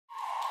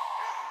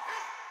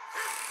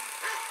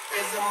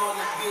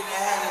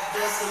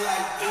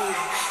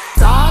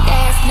Dog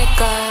ass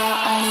nigga,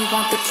 only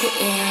want the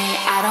kitten.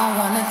 I don't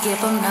wanna give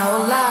him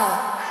no love.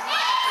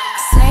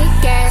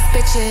 Snake ass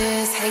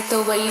bitches, hate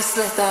the way you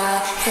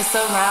slither. Hiss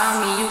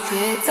around me, you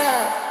get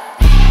up.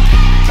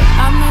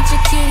 I'm not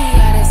your kitty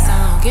at a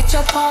song. Get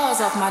your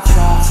paws off my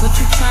drawers. What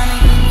you tryna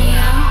eat me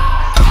out?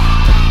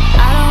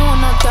 I don't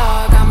want no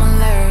dog, I'm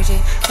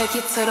allergic. Take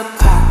you to the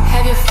park,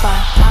 have your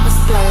fun, I'm a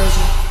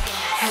splurging.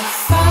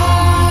 If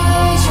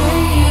I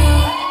treat you,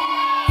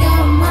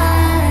 you're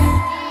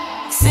mine.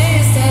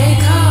 Since they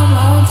come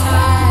on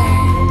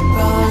time,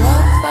 roll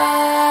over,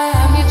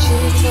 I'm your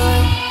chew toy.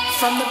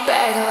 From the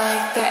bag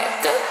like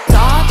that. Good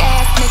dog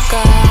ass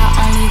nigga,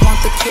 I only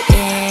want the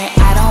kitten.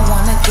 I don't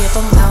wanna give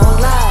him no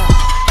love.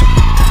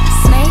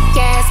 Snake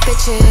ass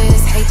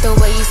bitches, hate the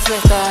way you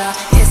slither.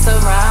 Hiss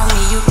around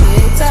me, you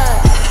get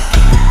up.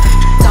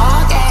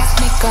 Dog ass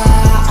nigga,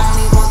 I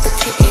only want the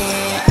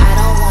kitten. I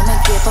don't wanna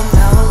give him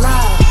no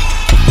love.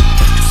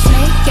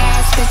 Snake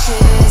ass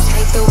bitches,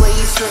 hate the way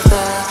you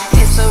slither.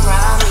 Hiss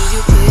around me,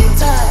 you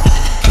get up.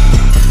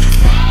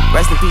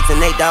 Rest in peace to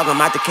Nate, dog.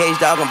 I'm out the cage,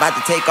 dog. I'm about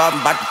to take off.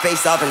 I'm about to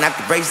face off and knock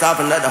the brakes off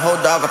and let the whole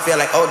dog. I feel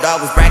like old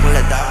dog was bragging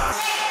the dog.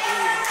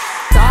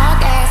 Dog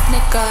ass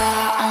nigga,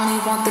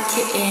 only want the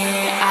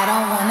kitten. I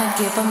don't wanna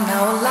give him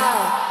no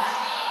love.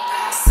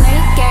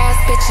 Snake ass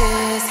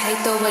bitches,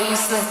 hate the way you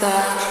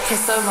slither.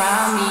 Hiss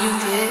around me, you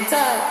get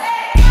up.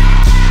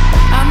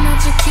 I'm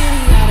not your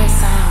kitty out of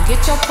sound. Get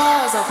your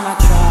paws off my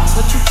drawers.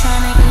 What you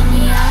tryna eat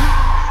me out?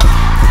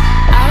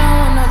 I don't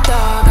want no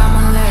dog, I'm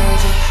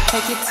allergic.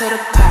 Take you to the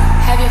park,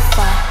 have your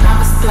fun, I'm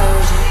a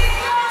splurging.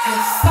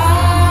 If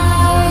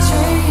I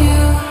treat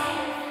you,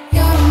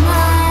 you're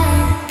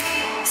mine.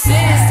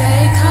 Since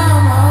they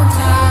come on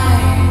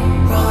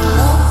time, roll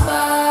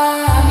over,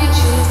 I'm your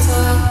chew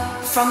toy.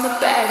 From the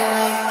bag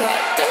like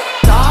that.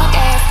 Dog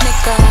ass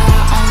nigga,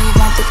 only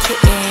want the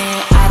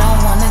kitten. I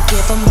don't wanna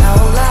give him no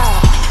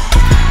love.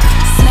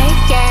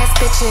 Snake ass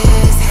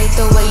bitches, hate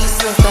the way you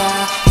slither.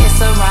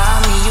 Hiss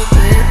around me, you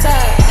get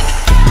up.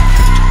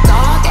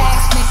 Dog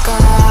ass nigga,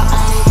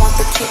 only want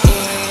the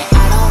kitten.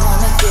 I don't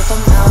wanna give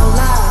him no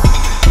love.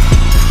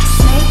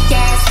 Snake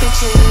ass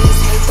bitches,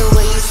 hate the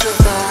way you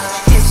slither.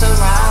 Hiss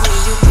around me,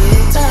 you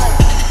get up.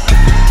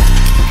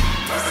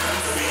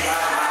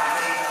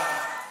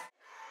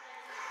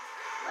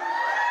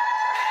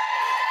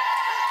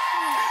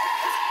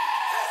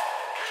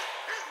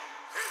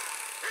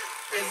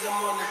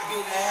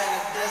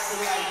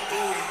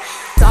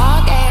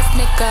 Dog ass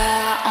nigga,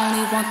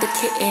 only want the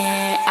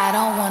kitten. I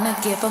don't wanna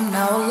give him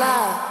no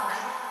love.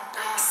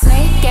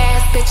 Snake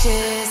ass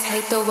bitches,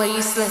 hate the way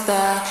you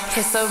slither.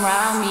 Hiss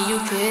around me, you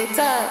get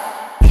up.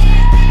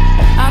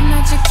 I'm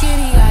not your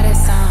kitty out of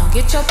sound.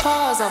 Get your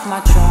paws off my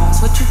drawers.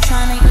 What you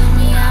tryna eat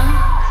me out?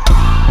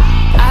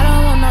 I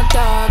don't want no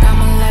dog,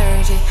 I'm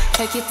allergic.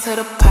 Take you to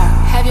the park,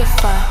 have your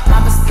fun,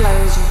 I'm a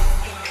splurging.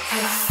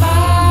 If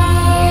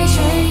I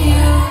treat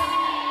you,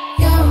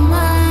 you're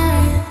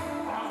mine.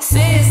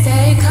 Since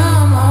they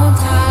come on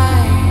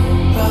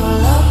time,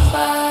 roll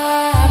over,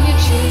 I'm your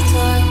chew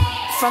toy.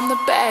 From the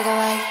bag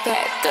like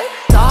that. Good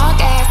dog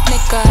ass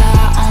nigga,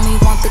 only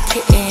want the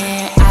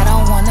kitten. I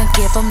don't wanna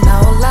give him no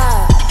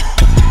love.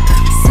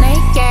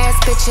 Snake ass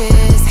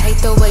bitches, hate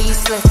the way you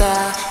slither.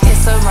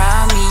 Hiss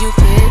around me, you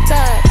get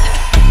up.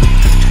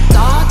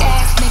 Dog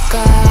ass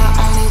nigga,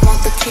 only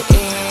want the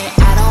kitten.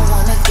 I don't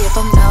wanna give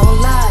him no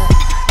love.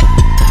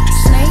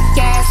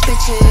 Snake ass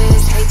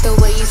bitches, hate the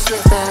way you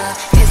slither.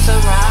 Hiss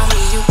around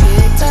me, you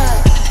get up.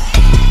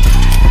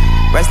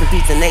 Rest in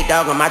peace to Nate,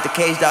 dog. I'm out the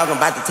cage, dog. I'm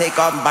about to take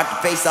off. I'm about to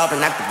face off and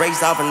knock the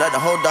brakes off and let the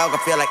whole dog. I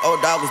feel like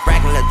old dog was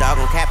bragging the dog.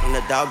 I'm capping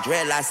the dog.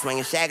 Dreadlocks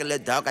swinging, shagging the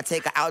dog. I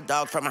take her out,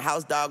 dog, from a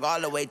house dog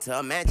all the way to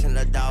a mansion,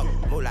 the dog.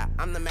 Moolah,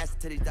 I'm the master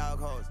to these dog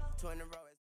hoes. 2 in a row.